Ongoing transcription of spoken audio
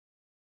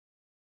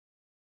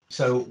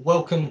So,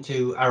 welcome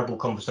to Arable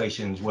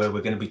Conversations, where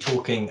we're going to be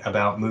talking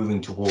about moving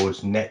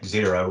towards net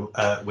zero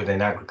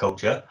within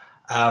agriculture.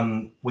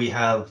 We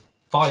have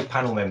five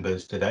panel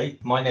members today.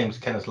 My name is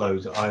Kenneth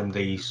Lowes. I'm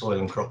the Soil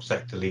and Crop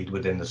Sector Lead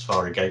within the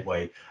Safari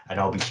Gateway, and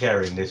I'll be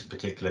chairing this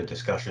particular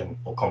discussion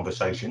or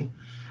conversation.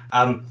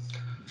 Um,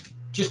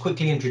 just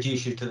quickly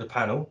introduce you to the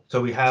panel.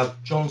 So we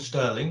have John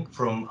Sterling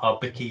from our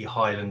Bicky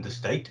Highland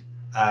Estate,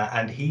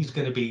 and he's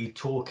going to be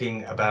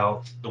talking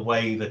about the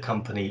way the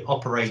company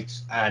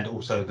operates and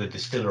also the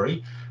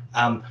distillery.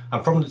 And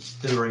from the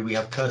distillery, we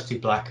have Kirsty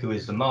Black, who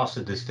is the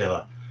master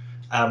distiller.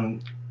 Um,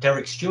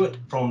 Derek Stewart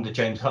from the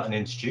James Hutton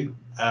Institute,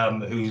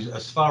 who's a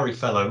Safari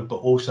Fellow, but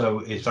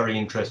also is very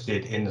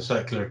interested in the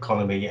circular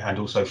economy and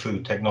also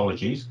food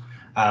technologies.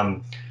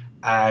 Um,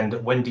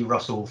 and Wendy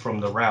Russell from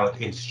the Rowett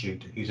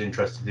Institute, who's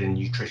interested in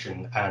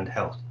nutrition and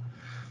health.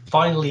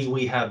 Finally,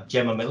 we have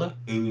Gemma Miller,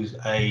 who's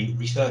a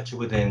researcher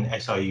within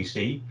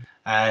SIUC,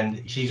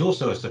 and she's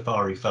also a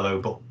Safari Fellow,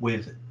 but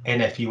with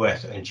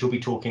NFUS, and she'll be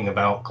talking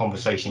about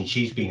conversations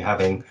she's been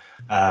having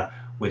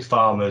with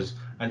farmers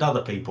and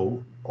other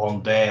people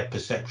on their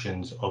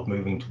perceptions of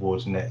moving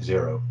towards net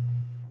zero.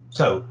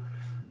 So,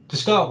 to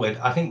start with,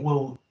 I think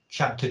we'll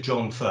chat to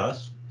John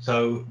first.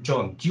 So,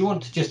 John, do you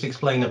want to just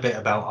explain a bit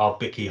about our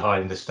Bicky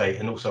Highland Estate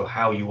and also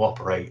how you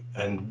operate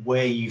and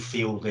where you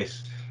feel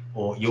this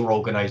or your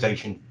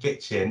organisation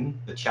fits in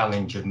the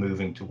challenge of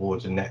moving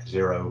towards a net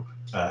zero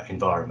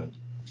environment?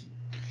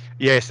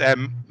 Yes,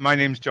 my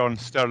name's John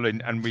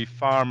Sterling, and we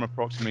farm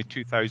approximately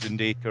 2,000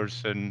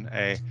 acres in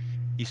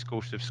east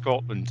coast of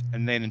Scotland.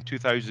 And then in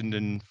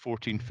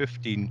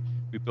 2014-15,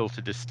 we built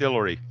a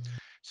distillery.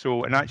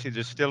 So, and actually,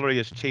 the distillery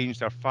has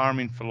changed our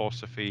farming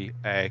philosophy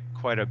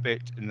quite a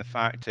bit in the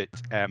fact that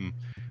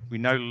we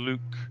now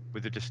look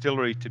with the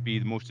distillery to be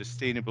the most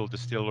sustainable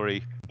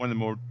distillery, one of the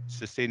more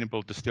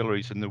sustainable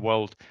distilleries in the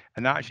world,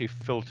 and that actually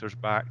filters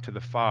back to the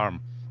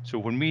farm. So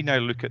when we now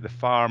look at the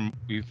farm,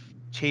 we've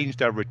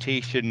changed our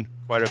rotation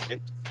quite a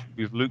bit.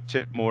 We've looked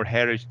at more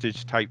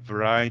heritage type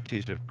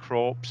varieties of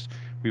crops.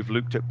 We've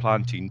looked at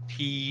planting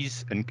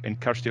peas, and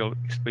Kirsty will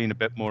explain a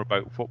bit more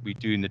about what we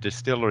do in the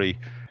distillery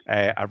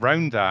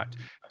around that.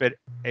 But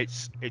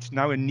it's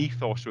now an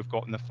ethos we've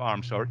got in the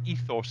farm. So our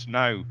ethos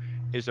now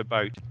is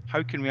about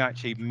how can we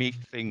actually make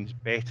things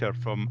better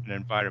from an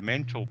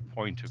environmental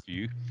point of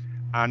view.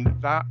 And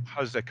that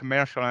has a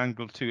commercial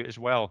angle to it as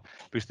well,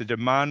 because the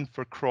demand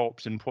for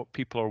crops and what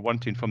people are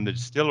wanting from the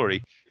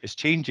distillery is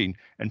changing,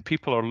 and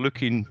people are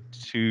looking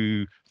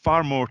to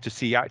far more to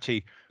see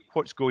actually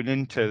what's going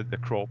into the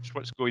crops,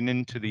 what's going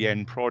into the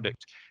end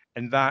product,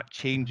 and that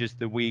changes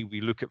the way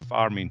we look at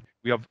farming.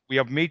 We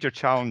have major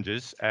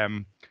challenges,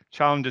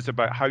 challenges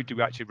about how do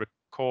we actually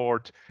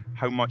record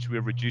how much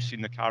we're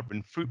reducing the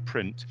carbon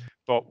footprint,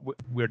 but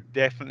we're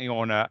definitely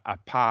on a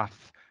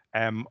path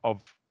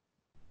of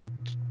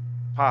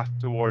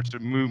towards a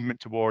movement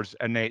towards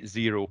a net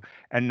zero,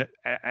 and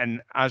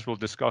as we'll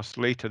discuss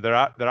later, there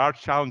are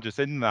challenges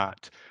in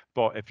that.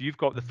 But if you've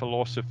got the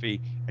philosophy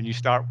and you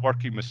start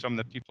working with some of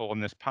the people on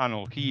this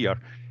panel here,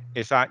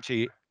 it's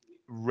actually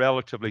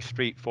relatively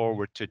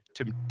straightforward to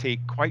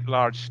take quite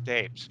large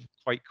steps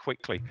quite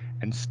quickly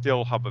and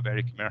still have a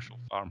very commercial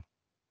farm.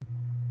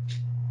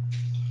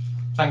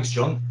 Thanks,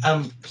 John.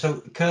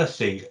 So,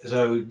 Kirsty,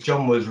 so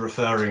John was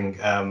referring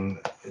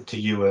to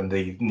you and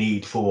the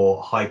need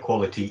for high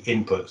quality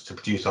inputs to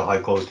produce a high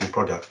quality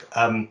product.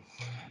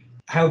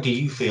 How do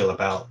you feel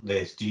about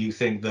this? Do you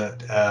think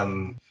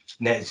that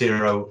net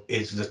zero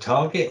is the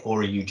target,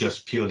 or are you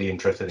just purely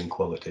interested in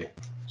quality?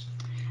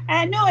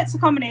 No, it's a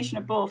combination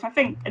of both. I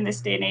think in this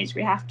day and age,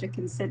 we have to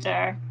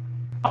consider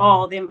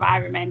all the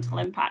environmental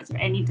impacts of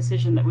any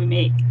decision that we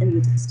make in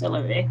the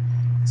distillery.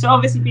 So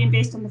obviously being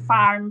based on the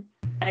farm,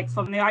 like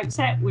from the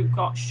outset, we've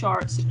got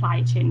short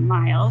supply chain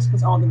miles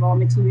because all the raw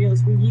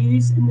materials we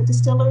use in the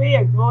distillery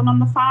are grown on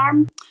the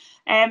farm.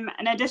 In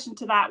addition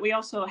to that, we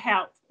also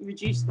help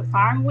reduce the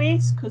farm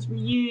waste because we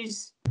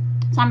use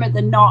some of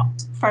the not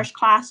first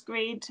class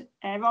grade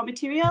raw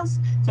materials.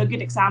 So a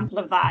good example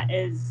of that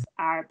is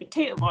our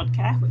potato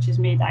vodka, which is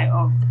made out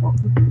of what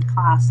we would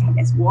class, I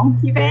guess,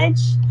 wonky veg.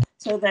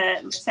 So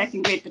the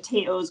second grade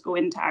potatoes go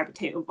into our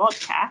potato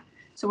vodka.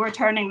 So we're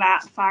turning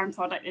that farm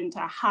product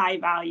into a high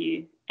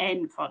value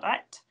end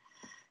product.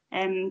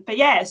 But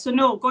yeah, so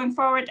no, going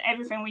forward,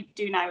 everything we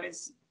do now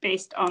is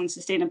based on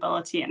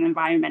sustainability and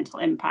environmental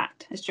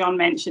impact. As John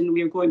mentioned,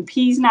 we are growing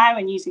peas now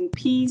and using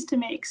peas to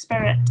make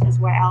spirit as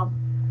well,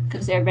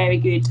 because they're very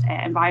good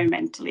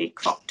environmentally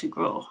crop to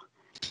grow.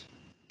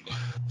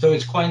 So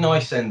it's quite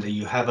nice then that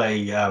you have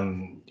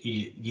a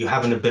you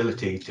have an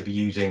ability to be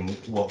using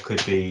what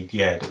could be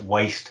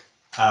waste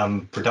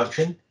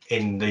production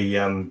in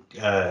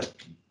the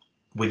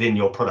within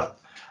your product.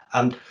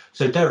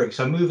 So Derek,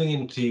 so moving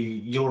into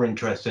your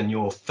interest and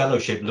your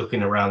fellowship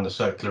looking around the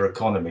circular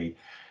economy,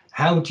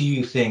 how do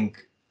you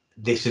think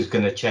this is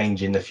going to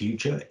change in the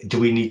future? Do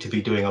we need to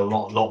be doing a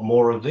lot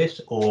more of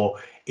this, or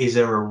is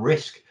there a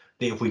risk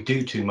that if we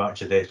do too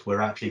much of this,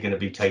 we're actually going to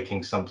be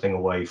taking something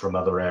away from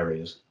other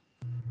areas?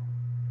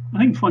 I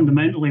think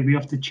fundamentally we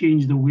have to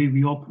change the way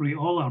we operate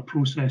all our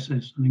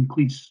processes and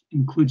include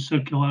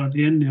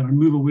circularity in there and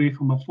move away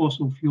from a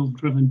fossil fuel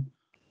driven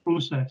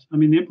process. I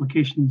mean, the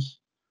implications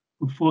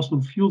of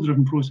fossil fuel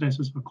driven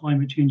processes for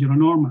climate change are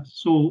enormous.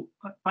 So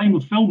at time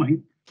of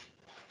filming,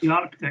 the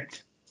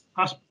Arctic,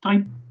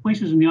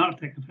 places in the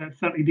Arctic have hit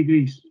 30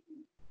 degrees,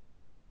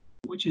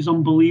 which is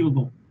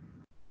unbelievable,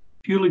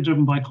 purely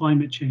driven by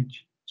climate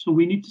change. So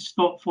we need to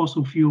stop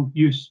fossil fuel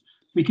use.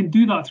 We can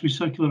do that through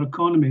circular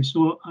economy.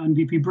 So, and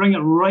if we bring it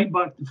right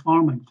back to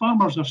farming,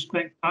 farmers are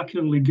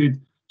spectacularly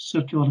good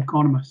circular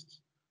economists.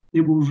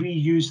 They will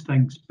reuse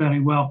things very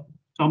well.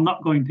 So I'm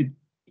not going to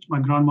teach my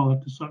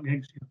grandmother to suck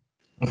eggs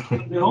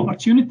here. The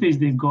opportunities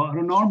they've got are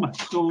enormous.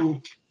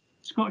 So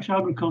Scottish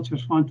agriculture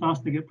is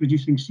fantastic at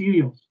producing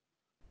cereals.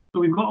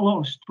 So we've got a lot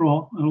of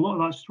straw, and a lot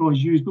of that straw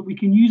is used, but we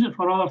can use it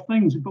for other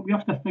things, but we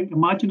have to think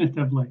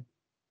imaginatively.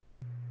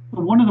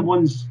 So one of the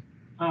ones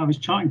I was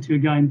chatting to a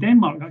guy in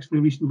Denmark actually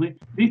recently,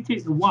 they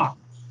take the wax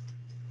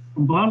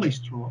from barley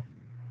straw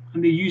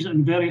and they use it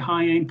in very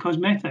high-end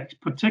cosmetics,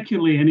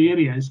 particularly in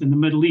areas in the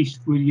Middle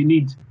East where you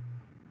need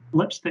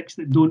lipsticks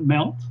that don't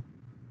melt.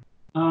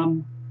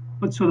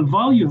 But so the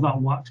value of that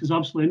wax is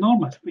absolutely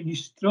enormous, but you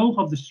still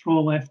have the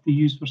straw left to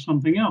use for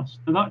something else.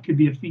 And that could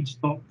be a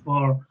feedstock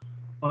for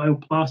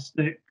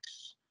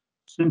bioplastics,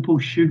 simple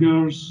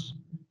sugars.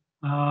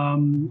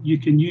 You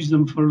can use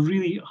them for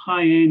really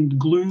high-end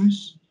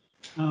glues.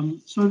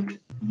 So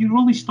you're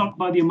only stuck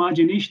by the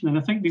imagination. And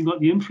I think we've got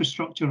the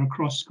infrastructure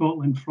across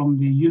Scotland from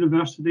the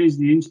universities,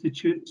 the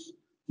institutes,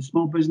 the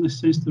small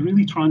businesses to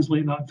really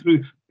translate that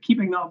through,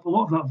 keeping that a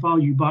lot of that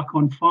value back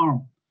on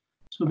farm.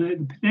 So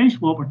the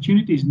potential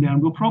opportunities in there,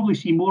 and we'll probably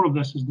see more of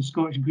this as the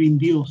Scottish Green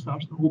Deal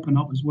starts to open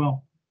up as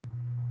well.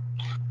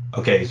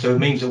 Okay, so it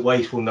means that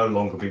waste will no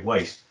longer be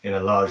waste in a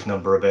large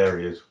number of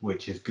areas,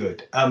 which is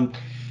good.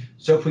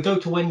 So if we go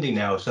to Wendy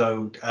now,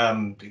 so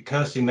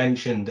Kirsty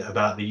mentioned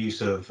about the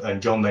use of,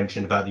 and John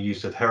mentioned about the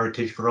use of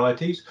heritage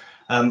varieties.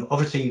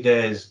 Obviously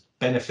there's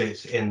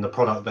benefits in the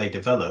product they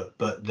develop,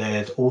 but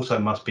there's also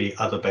must be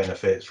other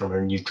benefits from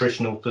a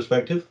nutritional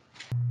perspective.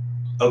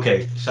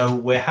 Okay, so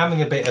we're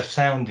having a bit of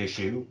sound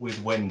issue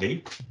with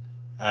Wendy.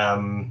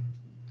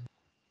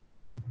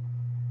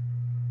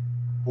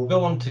 We'll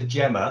go on to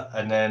Gemma,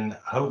 and then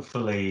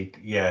hopefully,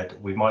 yeah,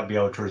 we might be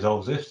able to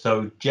resolve this.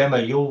 So Gemma,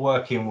 you're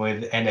working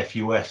with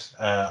NFUS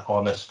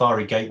on a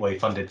Safari Gateway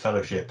funded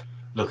fellowship,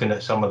 looking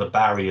at some of the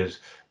barriers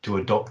to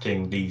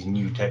adopting these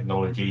new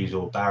technologies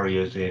or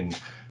barriers in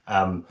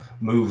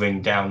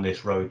moving down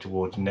this road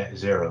towards net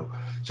zero.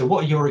 So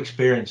what are your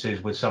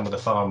experiences with some of the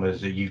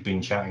farmers that you've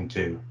been chatting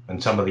to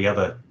and some of the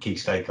other key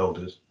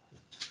stakeholders?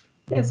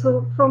 Yeah,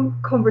 so from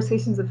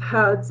conversations I've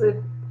had,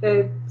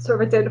 I've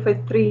sort of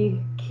identified three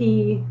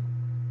key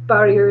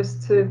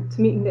barriers to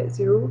meeting net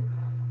zero.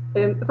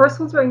 The first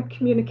one's around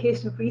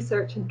communication of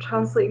research and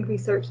translating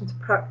research into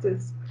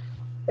practice.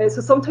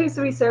 So sometimes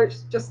the research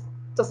just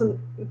doesn't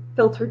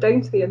filter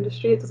down to the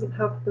industry, it doesn't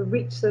have the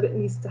reach that it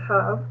needs to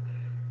have.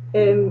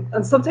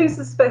 And sometimes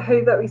it's about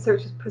how that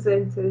research is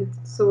presented.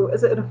 So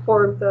is it in a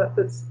form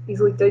that's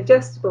easily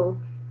digestible?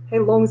 How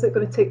long is it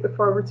going to take the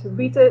farmer to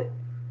read it?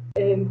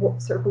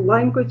 What sort of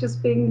language is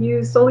being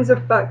used? All these are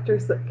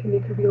factors that can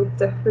make a real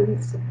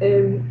difference.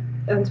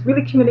 And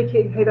really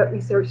communicating how that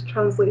research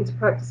translates into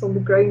practice on the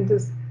ground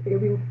is a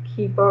real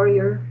key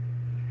barrier.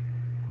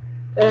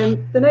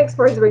 The next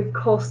barrier is around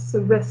costs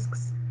and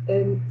risks.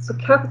 So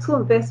capital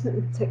investment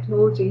in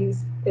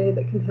technologies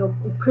that can help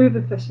improve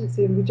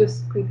efficiency and reduce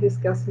greenhouse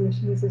gas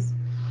emissions is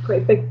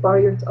quite a big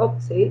barrier to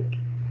uptake.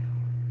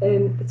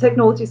 The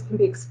technologies can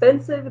be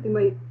expensive, they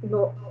might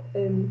not,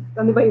 and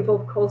they might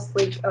involve costs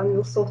like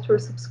annual software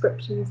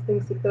subscriptions,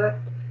 things like that.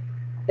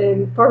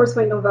 Farmers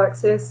might not have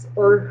access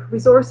or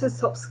resources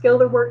to upskill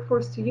their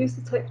workforce to use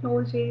the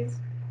technologies,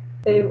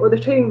 or the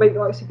training might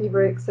not actually be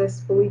very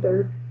accessible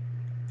either.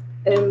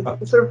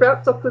 Sort of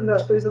wrapped up in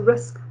that, there's a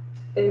risk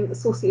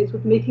associated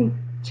with making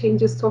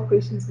changes to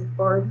operations in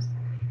farms.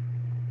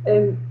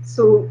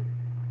 So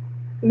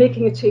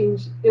making a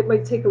change, it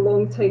might take a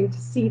long time to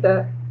see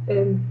that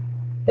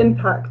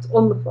impact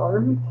on the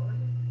farm,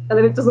 and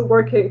if it doesn't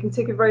work out, it can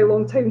take a very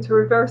long time to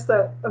reverse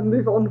that and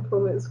move on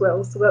from it as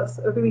well. So that's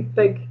a really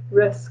big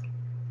risk.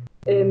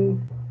 So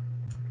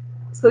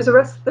there's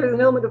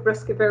an element of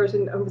risk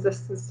aversion and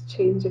resistance to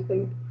change, I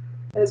think.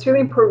 And it's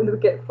really important that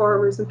we get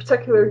farmers, in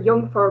particular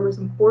young farmers,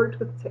 on board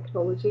with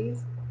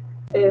technologies,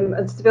 and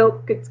to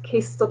develop good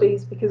case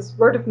studies, because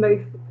word of mouth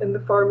in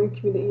the farming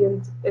community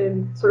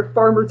and sort of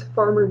farmer to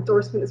farmer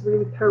endorsement is a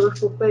really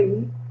powerful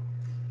thing.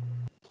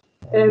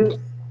 The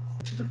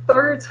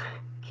third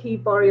key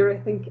barrier, I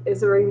think,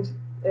 is around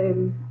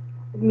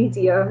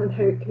media and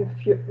how it can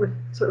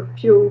sort of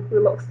fuel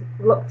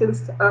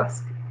reluctance to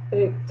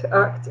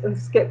act and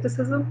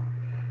scepticism.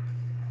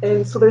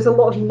 So there's a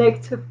lot of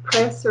negative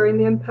press around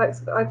the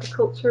impacts of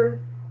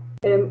agriculture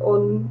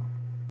on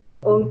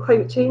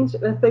climate change,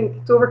 and I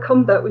think to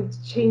overcome that, we need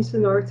to change the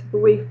narrative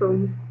away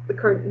from the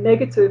current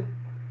negative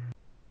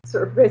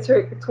sort of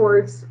rhetoric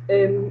towards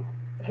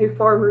how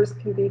farmers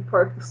can be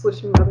part of the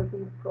solution rather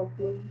than the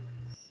problem.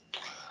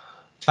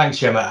 Thanks,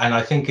 Gemma. And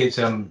I think it's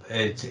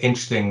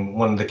interesting.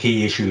 One of the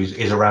key issues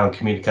is around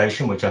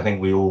communication, which I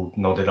think we all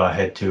nodded our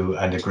head to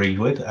and agreed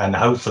with. And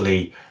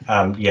hopefully,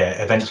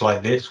 events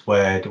like this,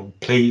 where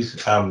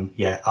please,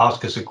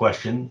 ask us a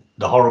question,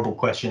 the horrible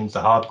questions,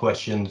 the hard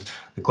questions,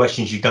 the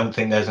questions you don't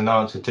think there's an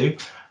answer to,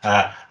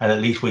 and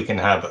at least we can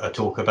have a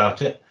talk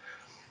about it.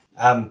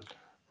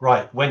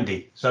 Right,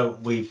 Wendy, so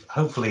we've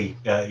hopefully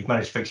you've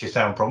managed to fix your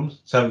sound problems.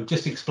 So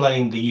just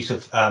explain the use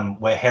of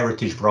where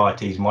heritage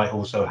varieties might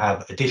also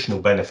have additional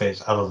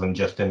benefits other than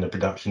just in the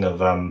production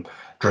of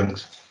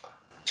drinks.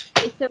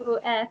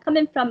 So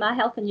coming from a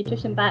health and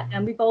nutrition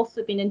background, we've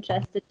also been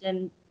interested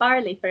in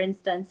barley, for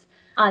instance,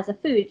 as a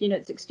food. You know,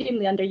 it's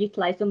extremely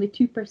underutilised. Only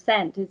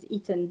 2% is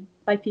eaten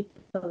by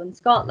people in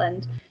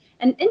Scotland.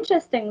 And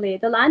interestingly,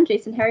 the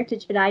landrace and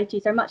heritage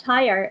varieties are much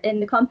higher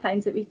in the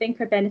compounds that we think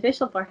are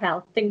beneficial for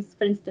health, things,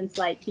 for instance,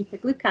 like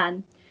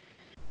beta-glucan.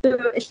 So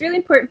it's really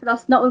important for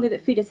us not only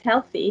that food is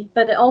healthy,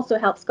 but it also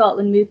helps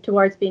Scotland move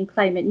towards being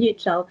climate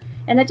neutral.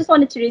 And I just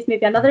wanted to raise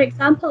maybe another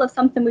example of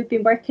something we've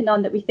been working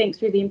on that we think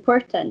is really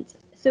important.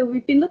 So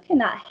we've been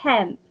looking at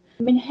hemp.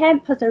 I mean,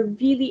 hemp has a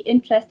really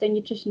interesting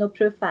nutritional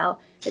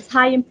profile. It's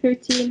high in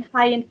protein,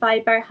 high in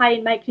fibre, high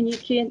in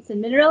micronutrients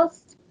and minerals.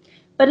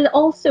 But it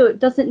also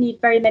doesn't need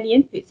very many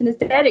inputs. And as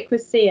Derek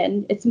was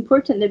saying, it's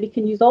important that we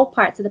can use all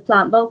parts of the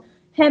plant. Well,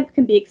 hemp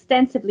can be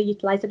extensively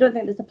utilised. I don't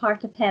think there's a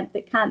part of hemp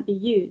that can't be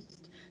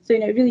used. So, you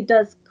know, it really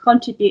does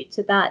contribute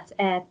to that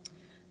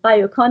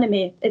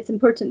bioeconomy. It's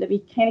important that we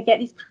kind of get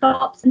these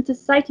crops into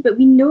society, but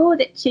we know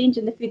that change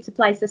in the food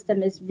supply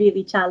system is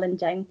really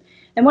challenging.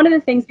 And one of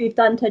the things we've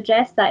done to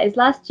address that is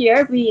last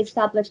year we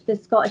established the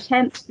Scottish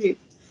Hemp Group.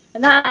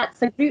 And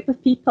that's a group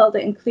of people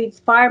that includes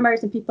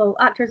farmers and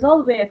actors all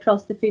the way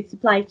across the food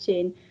supply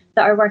chain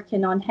that are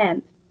working on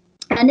hemp.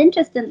 And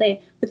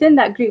interestingly, within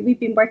that group,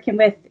 we've been working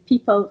with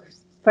people,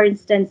 for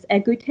instance,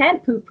 Good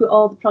Hemp, who put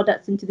all the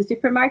products into the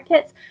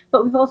supermarkets.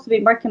 But we've also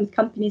been working with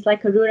companies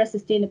like Aurora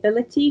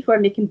Sustainability, who are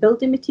making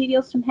building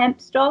materials from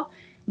hemp straw,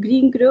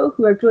 Green Grow,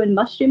 who are growing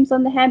mushrooms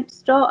on the hemp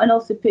straw and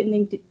also putting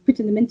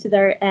them into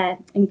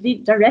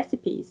their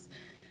recipes.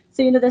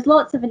 So, you know, there's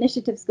lots of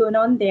initiatives going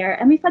on there,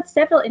 and we've had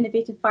several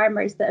innovative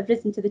farmers that have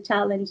risen to the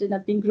challenge and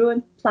have been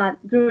growing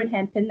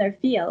hemp in their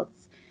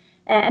fields.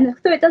 And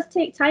so it does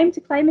take time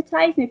to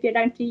climatise, maybe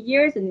around 3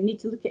 years, and they need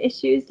to look at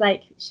issues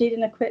like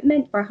sharing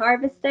equipment for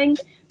harvesting.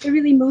 They're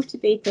really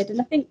motivated, and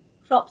I think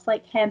crops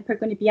like hemp are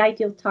going to be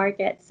ideal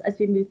targets as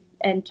we move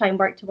and try and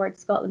work towards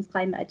Scotland's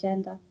climate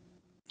agenda.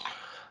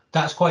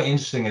 That's quite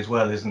interesting as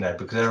well, isn't it?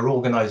 Because there are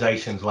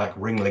organisations like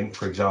Ringlink,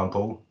 for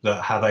example,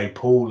 that have a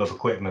pool of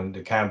equipment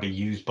that can be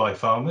used by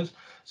farmers.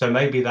 So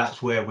maybe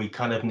that's where we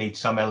kind of need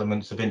some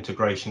elements of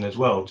integration as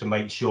well to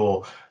make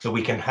sure that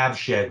we can have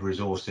shared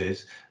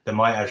resources that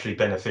might actually be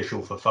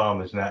beneficial for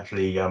farmers and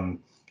actually,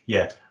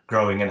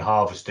 growing and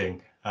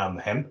harvesting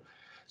hemp.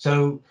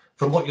 So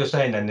from what you're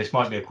saying, then this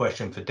might be a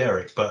question for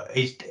Derek, but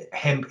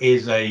hemp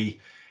is a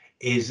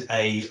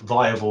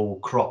viable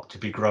crop to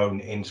be grown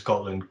in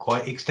Scotland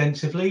quite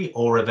extensively,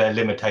 or are there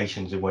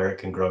limitations in where it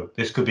can grow?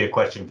 This could be a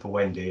question for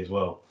Wendy as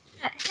well.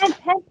 Hemp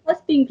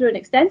has been grown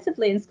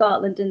extensively in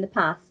Scotland in the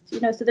past, you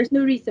know, so there's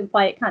no reason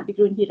why it can't be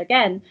grown here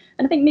again.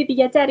 And I think maybe,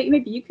 Derek,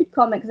 maybe you could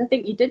comment, because I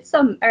think you did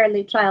some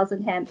early trials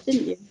in hemp,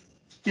 didn't you?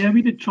 Yeah,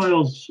 we did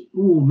trials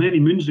many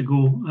moons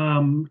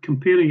ago,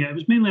 comparing it. It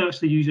was mainly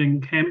actually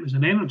using hemp as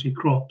an energy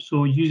crop,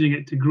 so using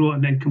it to grow it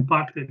and then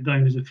compact it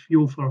down as a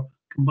fuel for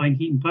combined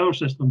heat and power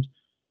systems.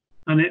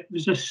 And it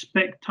was a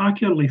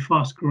spectacularly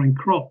fast-growing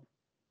crop.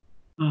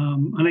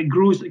 And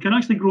it can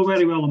actually grow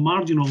very well on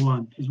marginal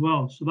land as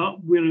well. So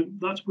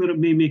that's where it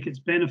may make its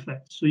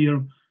benefits. So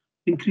you're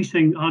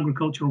increasing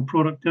agricultural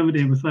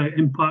productivity without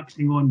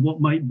impacting on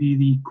what might be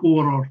the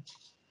core or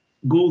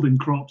golden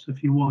crops,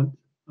 if you want.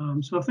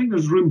 So I think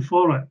there's room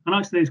for it. And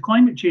actually, as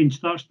climate change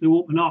starts to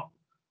open up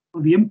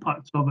the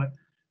impacts of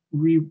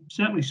it,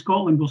 certainly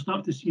Scotland will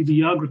start to see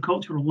the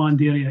agricultural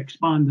land area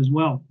expand as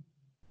well.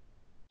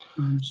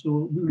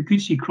 So we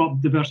could see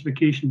crop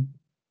diversification.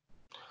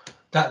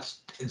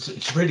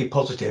 It's really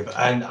positive,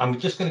 and I'm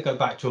just going to go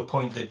back to a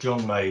point that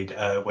John made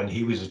when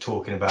he was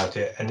talking about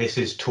it, and this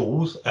is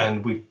tools.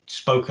 And we've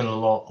spoken a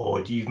lot,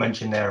 or you've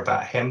mentioned there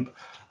about hemp,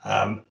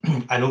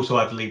 and also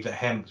I believe that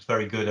hemp is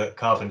very good at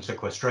carbon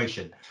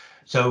sequestration.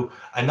 So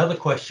another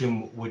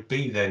question would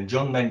be then,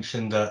 John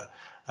mentioned that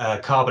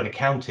carbon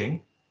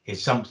accounting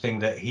is something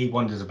that he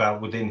wonders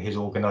about within his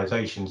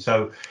organisation.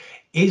 So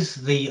is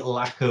the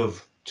lack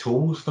of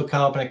tools for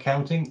carbon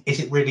accounting, is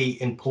it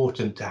really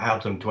important to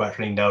have them to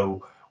actually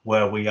know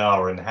where we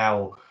are, and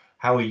how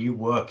are you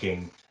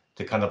working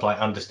to kind of like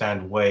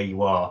understand where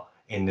you are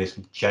in this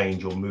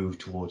change or move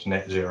towards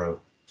net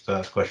zero? So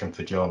that's a question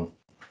for John.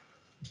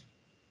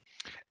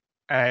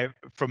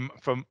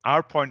 From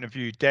our point of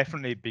view,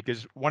 definitely,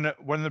 because one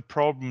of the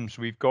problems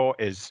we've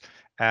got is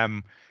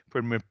when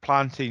we're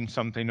planting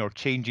something or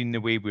changing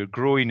the way we're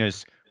growing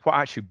is what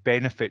actual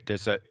benefit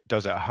does it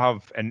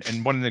have? And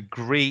one of the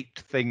great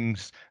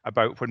things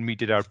about when we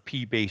did our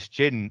pea-based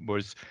gin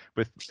was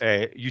with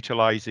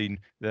utilising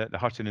the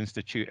Hutton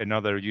Institute and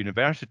other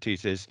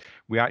universities, is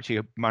we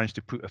actually managed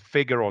to put a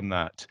figure on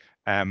that.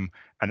 And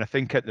I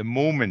think at the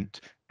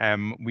moment,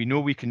 we know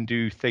we can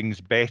do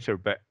things better,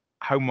 but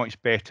how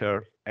much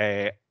better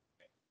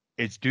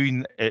it's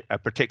doing it a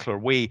particular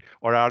way,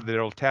 or are there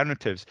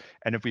alternatives?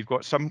 And if we've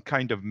got some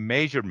kind of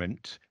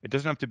measurement, it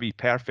doesn't have to be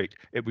perfect,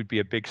 it would be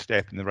a big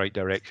step in the right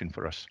direction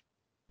for us.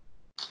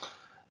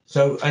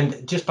 So,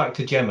 and just back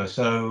to Gemma,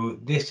 so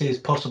this is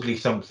possibly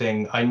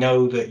something, I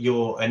know that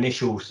your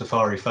initial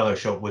Safari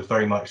fellowship was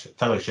very much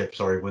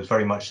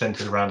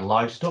centered around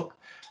livestock.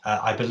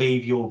 I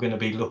believe you're going to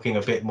be looking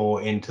a bit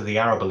more into the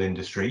arable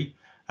industry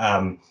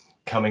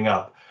coming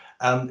up.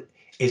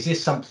 Is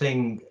this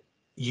something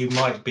you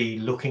might be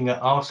looking at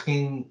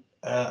asking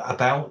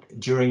about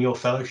during your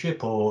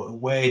fellowship, or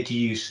where do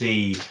you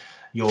see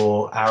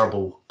your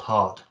arable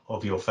part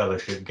of your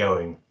fellowship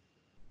going?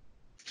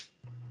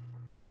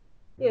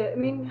 Yeah, I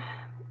mean,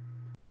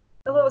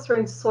 a lot of it's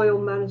around soil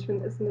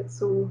management, isn't it?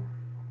 So,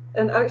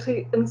 and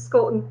actually in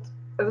Scotland,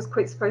 I was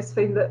quite surprised to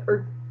find that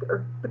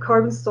the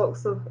carbon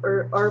stocks of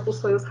our arable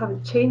soils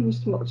haven't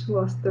changed much in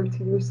the last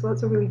 30 years. So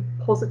that's a really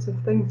positive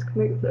thing to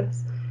come out of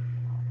this.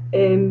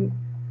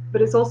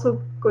 But it's also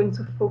going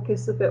to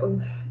focus a bit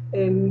on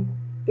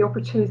the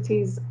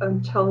opportunities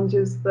and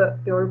challenges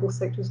that the arable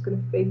sector is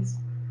going to face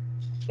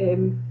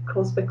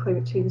caused by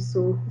climate change.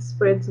 So the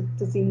spreads of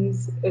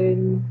disease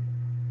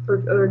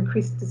or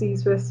increased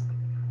disease risk,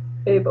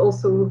 but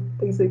also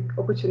things like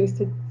opportunities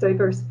to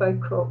diversify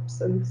crops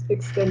and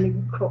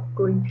extending crop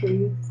growing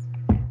periods.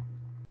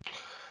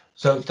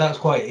 So that's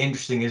quite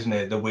interesting, isn't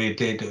it?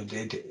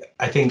 That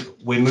I think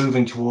we're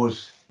moving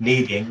towards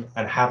needing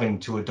and having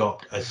to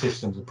adopt a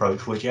systems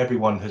approach, which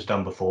everyone has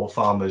done before.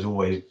 Farmers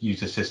always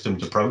use a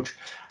systems approach.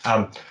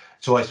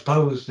 So I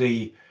suppose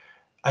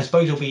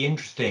it'll be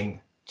interesting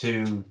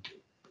to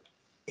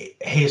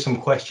hear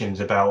some questions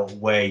about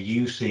where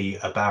you see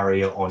a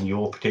barrier on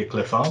your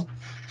particular farm.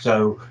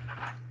 So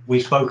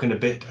we've spoken a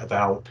bit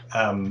about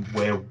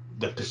where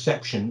the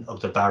perception of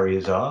the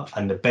barriers are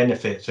and the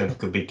benefits that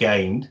could be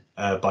gained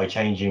by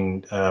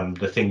changing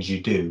the things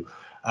you do.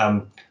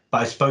 But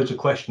I suppose the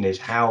question is,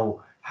 how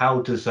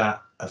does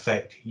that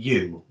affect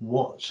you?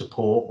 What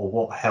support or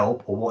what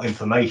help or what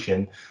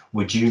information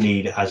would you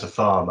need as a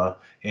farmer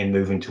in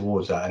moving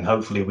towards that? And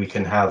hopefully we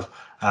can have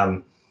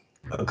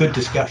a good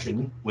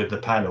discussion with the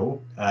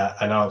panel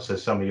and answer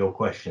some of your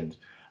questions.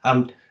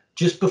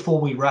 Just before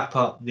we wrap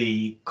up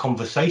the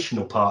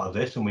conversational part of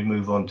this and we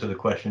move on to the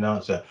question and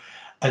answer,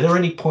 are there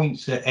any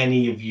points that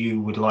any of you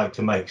would like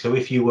to make? So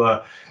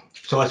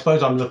I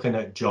suppose I'm looking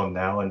at John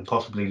now and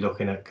possibly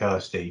looking at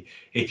Kirsty.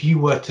 If you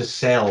were to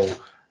sell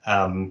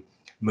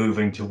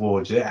moving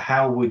towards it,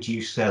 how would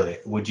you sell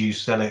it? Would you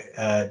sell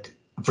it,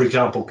 for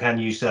example, can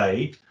you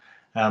say,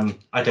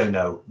 I don't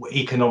know,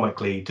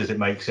 economically, does it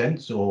make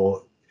sense?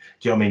 Or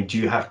do you know what I mean? Do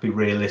you have to be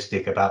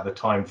realistic about the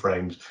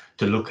timeframes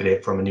to look at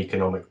it from an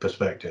economic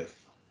perspective?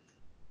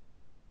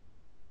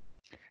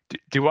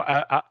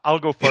 I'll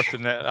go first,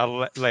 and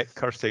I'll let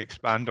Kirsty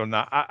expand on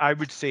that. I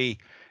would say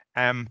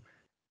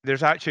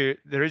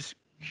there is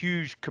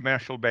huge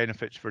commercial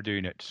benefits for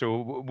doing it.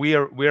 So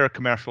we're a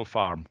commercial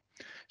farm,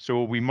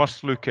 so we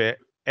must look at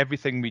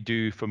everything we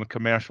do from a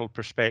commercial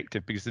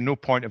perspective, because there's no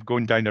point of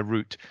going down a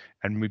route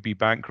and we'd be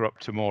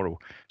bankrupt tomorrow.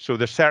 So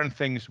there's certain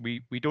things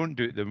we don't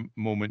do at the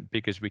moment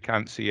because we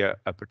can't see a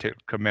particular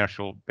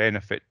commercial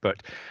benefit.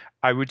 But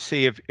I would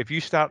say if you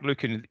start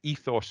looking at the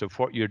ethos of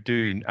what you're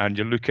doing and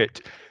you look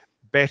at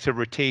better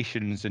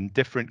rotations and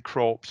different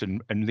crops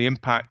and the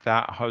impact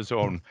that has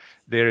on,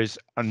 there is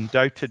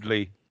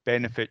undoubtedly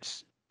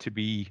benefits to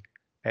be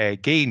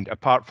gained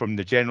apart from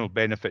the general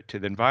benefit to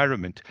the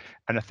environment.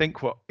 And I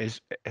think what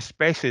is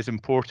especially as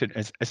important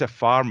as a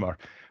farmer,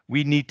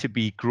 we need to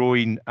be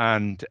growing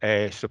and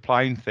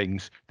supplying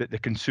things that the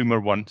consumer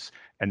wants,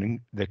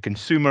 and the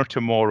consumer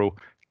tomorrow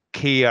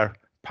care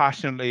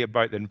passionately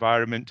about the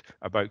environment,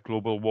 about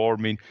global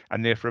warming,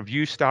 and therefore if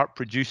you start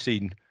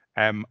producing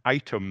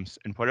items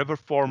in whatever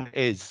form it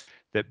is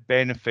that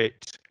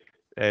benefit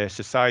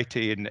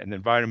society and the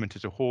environment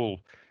as a whole,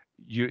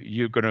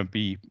 you're going to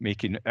be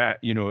making,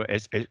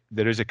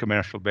 there is a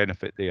commercial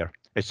benefit there.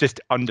 It's just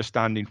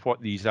understanding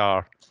what these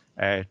are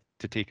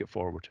to take it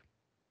forward.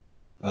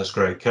 That's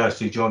great.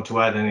 Kirsty, do you want to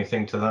add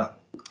anything to that?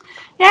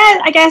 Yeah,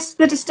 I guess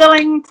the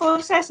distilling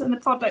process and the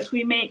products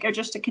we make are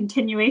just a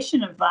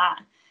continuation of that.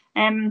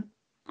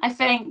 I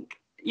think,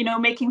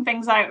 making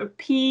things out of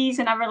peas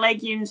and other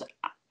legumes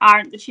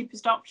aren't the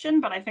cheapest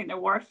option, but I think they're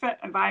worth it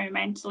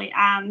environmentally.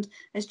 And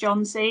as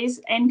John says,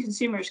 end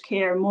consumers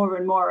care more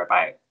and more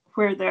about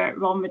where their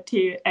raw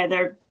material,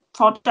 their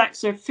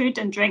products, their food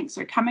and drinks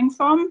are coming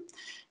from.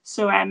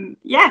 So I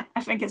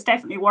think it's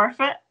definitely worth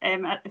it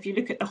if you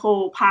look at the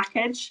whole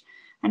package,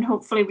 and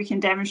hopefully we can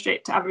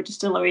demonstrate to other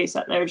distilleries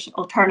that there's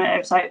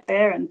alternatives out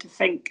there and to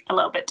think a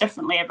little bit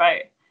differently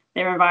about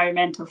their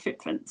environmental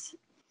footprints.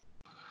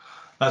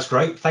 That's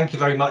great. Thank you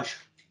very much,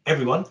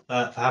 everyone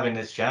for having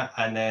this chat,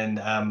 and then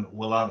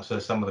we'll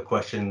answer some of the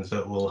questions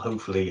that will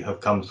hopefully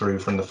have come through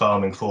from the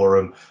farming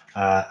forum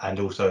and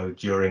also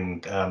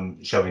during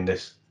showing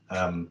this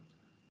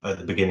at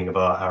the beginning of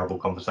our Arable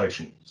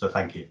conversation. So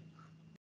thank you.